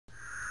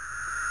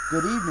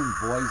Good evening,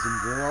 boys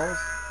and girls.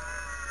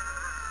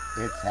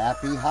 It's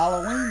Happy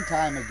Halloween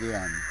time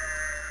again.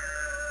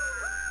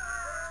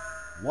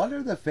 What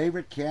are the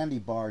favorite candy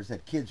bars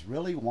that kids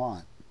really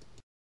want?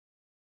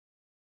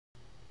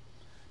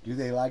 Do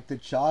they like the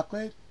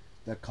chocolate,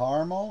 the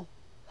caramel?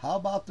 How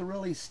about the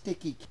really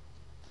sticky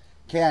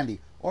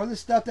candy, or the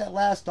stuff that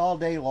lasts all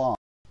day long?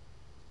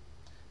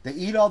 They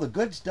eat all the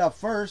good stuff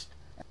first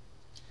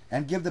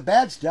and give the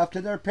bad stuff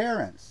to their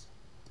parents.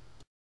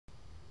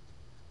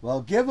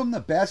 Well, give them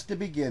the best to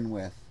begin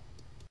with.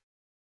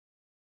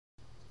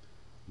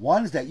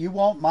 Ones that you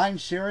won't mind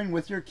sharing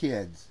with your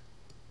kids.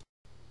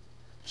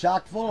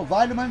 Chock full of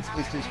vitamins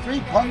is the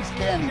Street Punks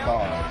candy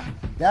bars.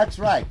 That's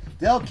right,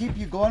 they'll keep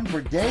you going for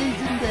days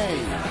and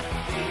days.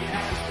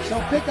 So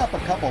pick up a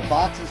couple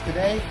boxes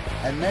today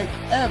and make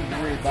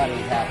everybody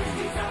happy.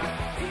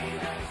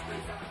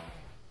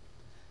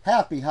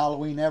 Happy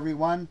Halloween,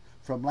 everyone,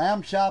 from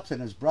Lamb Chops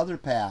and his brother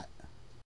Pat.